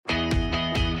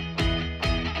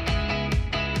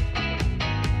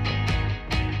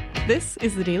This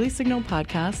is the Daily Signal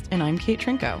podcast, and I'm Kate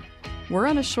Trinko. We're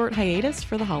on a short hiatus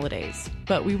for the holidays,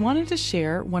 but we wanted to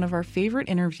share one of our favorite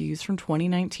interviews from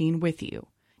 2019 with you.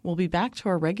 We'll be back to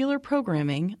our regular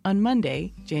programming on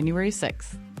Monday, January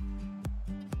 6th.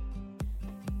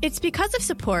 It's because of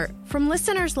support from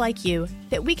listeners like you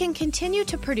that we can continue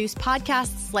to produce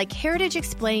podcasts like Heritage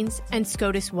Explains and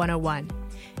SCOTUS 101.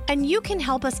 And you can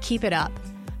help us keep it up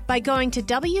by going to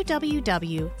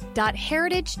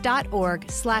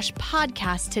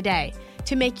www.heritage.org/podcast today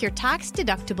to make your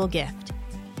tax-deductible gift.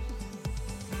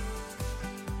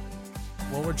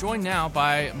 Well, we're joined now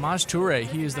by Maj Toure.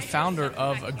 He is the founder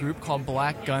of a group called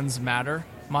Black Guns Matter.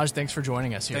 Maj, thanks for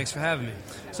joining us here. Thanks for having me.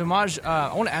 So, Maj,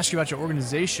 I want to ask you about your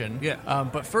organization. Yeah.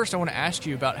 But first, I want to ask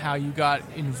you about how you got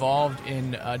involved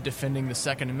in defending the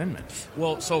Second Amendment.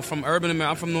 Well, so from urban America,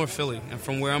 I'm from North Philly, and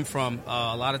from where I'm from,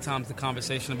 a lot of times the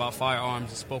conversation about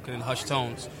firearms is spoken in hushed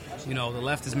tones. You know, the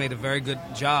left has made a very good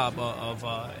job of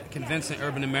convincing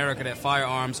urban America that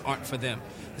firearms aren't for them.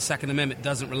 The Second Amendment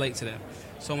doesn't relate to them.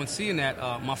 So in seeing that,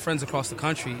 my friends across the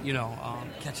country,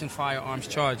 catching firearms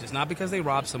charges, not because they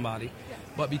robbed somebody,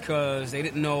 but because they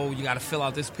didn't know you got to fill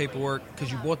out this paperwork because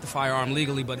you bought the firearm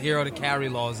legally, but here are the carry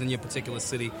laws in your particular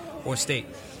city or state.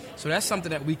 So that's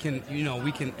something that we can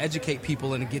educate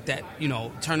people and get that,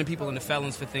 turning people into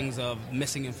felons for things of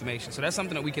missing information. So that's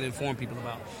something that we can inform people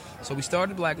about. So we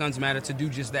started Black Guns Matter to do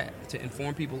just that, to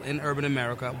inform people in urban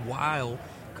America while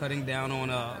cutting down on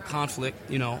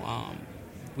conflict.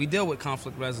 We deal with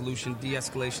conflict resolution,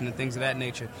 de-escalation, and things of that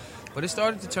nature. But it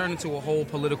started to turn into a whole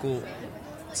political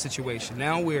situation.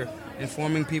 Now we're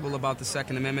informing people about the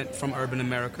Second Amendment from urban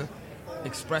America,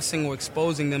 expressing or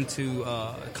exposing them to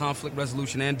conflict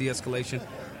resolution and de-escalation,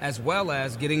 as well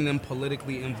as getting them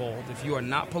politically involved. If you are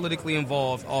not politically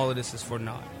involved, all of this is for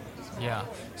naught. Yeah.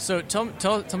 So tell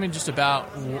me just about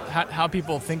how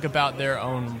people think about their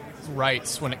own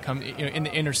rights when it comes in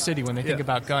the inner city when they think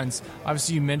about guns.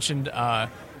 Obviously, you mentioned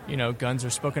guns are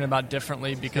spoken about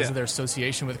differently because of their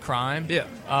association with crime. Yeah.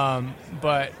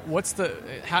 But what's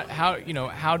how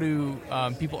do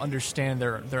people understand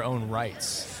their own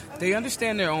rights? They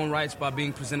understand their own rights by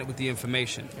being presented with the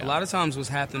information. Yeah. A lot of times what's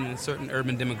happening in certain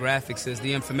urban demographics is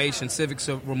the information, civics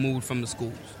are removed from the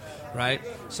schools, right?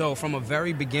 So from a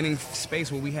very beginning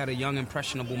space where we had a young,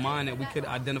 impressionable mind that we could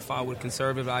identify with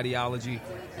conservative ideology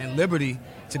and liberty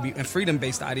and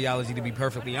freedom-based ideology, to be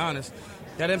perfectly honest,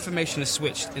 that information is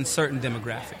switched in certain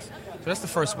demographics. So that's the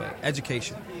first way,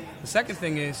 education. The second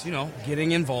thing is,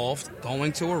 getting involved,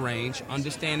 going to a range,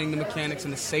 understanding the mechanics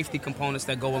and the safety components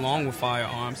that go along with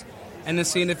firearms, and then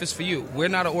seeing if it's for you. We're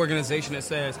not an organization that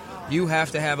says, you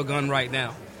have to have a gun right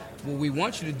now. What we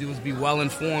want you to do is be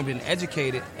well-informed and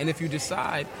educated, and if you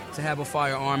decide to have a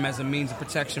firearm as a means of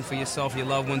protection for yourself, your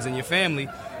loved ones, and your family,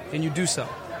 then you do so.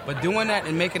 But doing that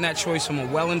and making that choice from a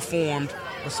well-informed,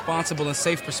 responsible, and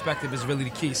safe perspective is really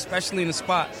the key, especially in a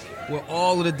spot where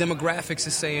all of the demographics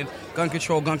is saying gun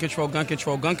control, gun control, gun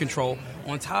control, gun control.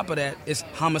 On top of that, it's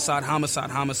homicide,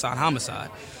 homicide, homicide, homicide.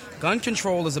 Gun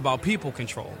control is about people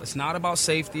control. It's not about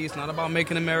safety. It's not about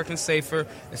making Americans safer.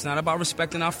 It's not about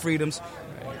respecting our freedoms.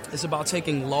 It's about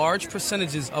taking large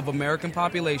percentages of American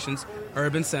populations,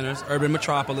 urban centers, urban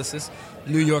metropolises,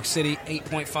 New York City,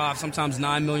 8.5, sometimes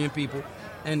 9 million people,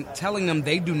 and telling them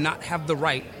they do not have the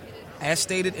right, as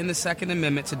stated in the Second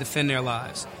Amendment, to defend their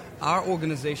lives. Our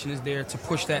organization is there to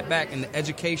push that back, and the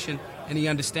education and the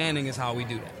understanding is how we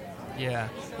do that. Yeah.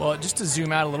 Well, just to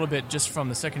zoom out a little bit just from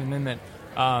the Second Amendment,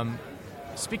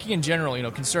 speaking in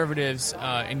general, conservatives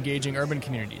engaging urban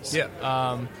communities.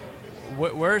 Yeah.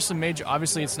 Where are some major?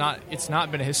 Obviously, it's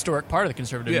not been a historic part of the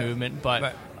conservative movement, but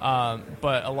right.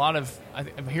 But a lot of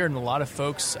I'm hearing a lot of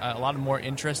folks, a lot of more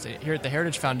interest here at the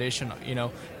Heritage Foundation.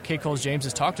 Kay Coles James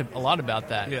has talked a lot about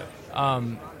that. Yeah.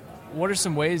 What are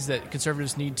some ways that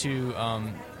conservatives need to,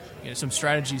 some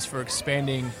strategies for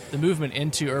expanding the movement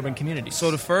into urban communities?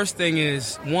 So the first thing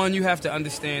is, one, you have to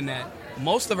understand that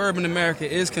most of urban America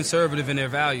is conservative in their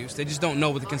values. They just don't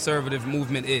know what the conservative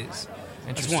movement is.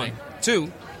 Interesting. That's one. Two,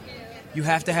 you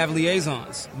have to have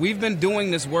liaisons. We've been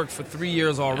doing this work for 3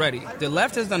 years already. The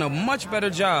left has done a much better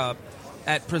job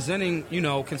at presenting,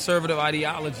 conservative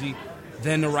ideology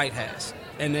than the right has.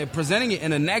 And they're presenting it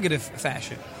in a negative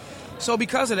fashion. So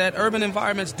because of that, urban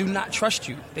environments do not trust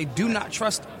you. They do not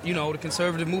trust, the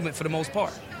conservative movement for the most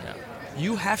part. Yeah.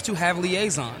 You have to have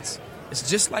liaisons. It's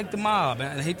just like the mob.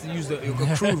 And I hate to use the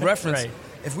crude reference. Right.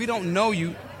 If we don't know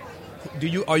you,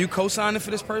 are you co-signing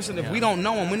for this person? If we don't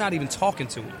know him, we're not even talking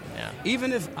to him. Yeah.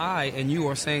 Even if I and you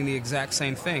are saying the exact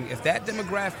same thing, if that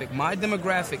demographic, my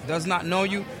demographic, does not know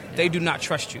you, they do not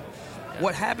trust you.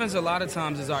 What happens a lot of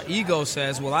times is our ego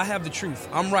says, well, I have the truth.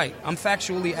 I'm right. I'm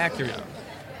factually accurate. Yeah.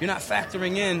 You're not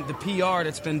factoring in the PR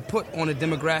that's been put on a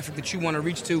demographic that you want to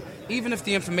reach to, even if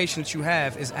the information that you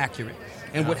have is accurate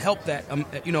and would help that,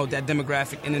 that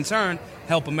demographic, and in turn,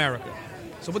 help America.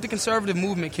 So what the conservative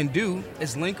movement can do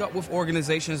is link up with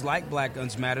organizations like Black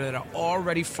Guns Matter that are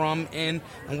already from and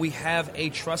we have a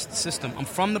trust system. I'm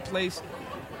from the place.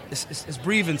 It's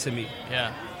breathing to me.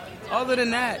 Yeah. Other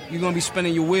than that, you're going to be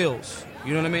spinning your wheels.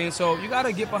 You know what I mean? So you got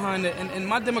to get behind it. And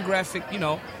my demographic,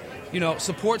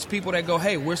 supports people that go,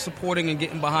 hey, we're supporting and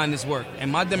getting behind this work.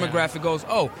 And my demographic goes,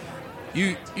 oh,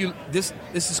 this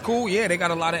is cool. Yeah, they got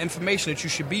a lot of information that you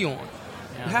should be on.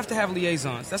 Yeah. You have to have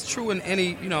liaisons. That's true in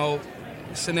any,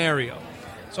 scenario.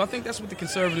 So I think that's what the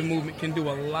conservative movement can do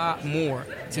a lot more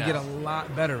to get a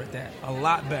lot better at that. A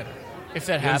lot better. If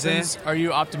that happens, are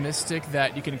you optimistic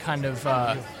that you can kind of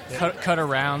cut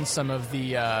around some of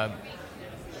the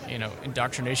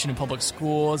indoctrination in public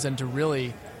schools and to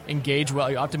really engage well?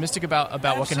 Are you optimistic about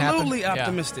what can happen? Absolutely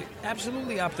optimistic. Yeah.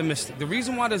 Absolutely optimistic. The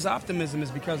reason why there's optimism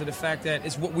is because of the fact that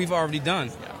it's what we've already done.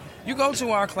 Yeah. You go to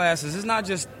our classes, it's not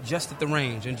just at the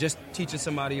range and just teaching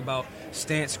somebody about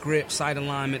stance, grip, sight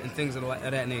alignment, and things of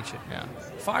that nature. Yeah.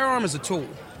 Firearm is a tool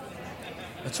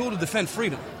to defend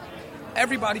freedom.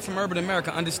 Everybody from urban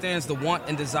America understands the want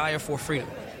and desire for freedom,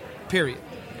 period.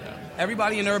 Yeah.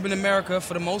 Everybody in urban America,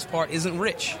 for the most part, isn't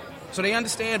rich. So they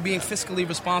understand being fiscally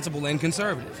responsible and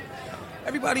conservative.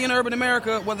 Everybody in urban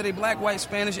America, whether they black, white,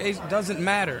 Spanish, Asian, doesn't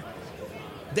matter.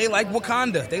 They like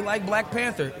Wakanda. They like Black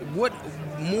Panther. What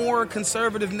more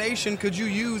conservative nation could you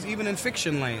use even in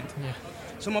fiction land? Yeah.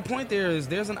 So my point there is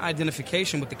there's an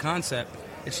identification with the concept.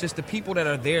 It's just the people that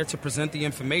are there to present the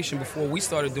information before we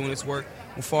started doing this work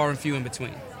were far and few in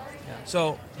between. Yeah.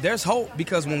 So there's hope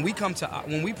because when we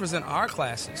present our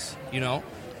classes,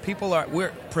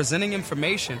 we're presenting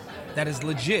information that is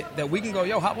legit, that we can go,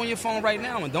 yo, hop on your phone right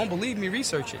now and don't believe me,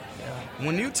 research it. Yeah.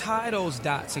 When you tie those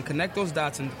dots and connect those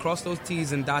dots and cross those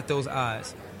T's and dot those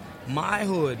I's,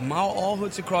 all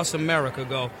hoods across America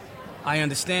go, I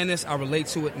understand this, I relate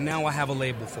to it, now I have a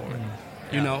label for it.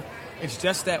 Yeah. It's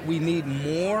just that we need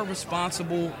more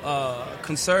responsible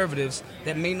conservatives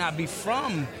that may not be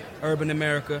from urban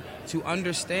America to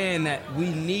understand that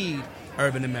we need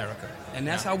urban America. And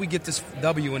that's how we get this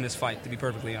W in this fight, to be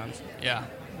perfectly honest. Yeah.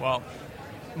 Well,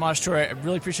 Maj Toure, I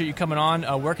really appreciate you coming on.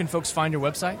 Where can folks find your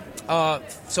website?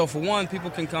 So for one, people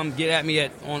can come get at me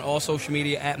on all social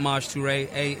media at Maj Toure,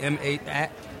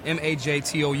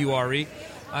 MAJTOURE.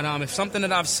 And if something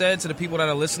that I've said to the people that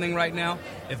are listening right now,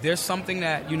 if there's something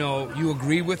that you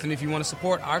agree with and if you want to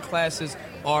support, our classes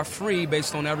are free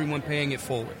based on everyone paying it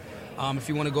forward. If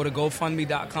you want to go to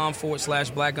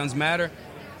GoFundMe.com/Black Guns Matter,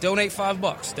 donate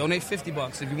 $5, donate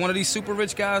 $50. If you're one of these super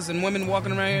rich guys and women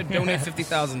walking around here, donate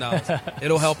 $50,000.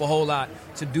 It'll help a whole lot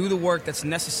to do the work that's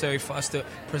necessary for us to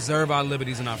preserve our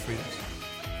liberties and our freedoms.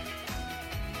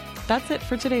 That's it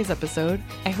for today's episode.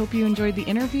 I hope you enjoyed the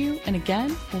interview, and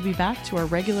again, we'll be back to our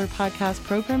regular podcast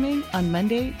programming on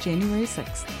Monday, January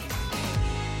 6th.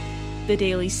 The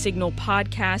Daily Signal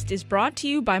podcast is brought to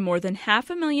you by more than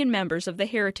 500,000 members of the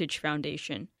Heritage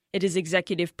Foundation. It is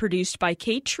executive produced by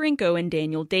Kate Trinko and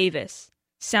Daniel Davis.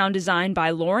 Sound design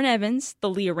by Lauren Evans,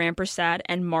 Thalia Rampersad,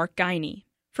 and Mark Guiney.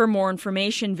 For more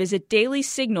information, visit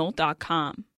dailysignal.com.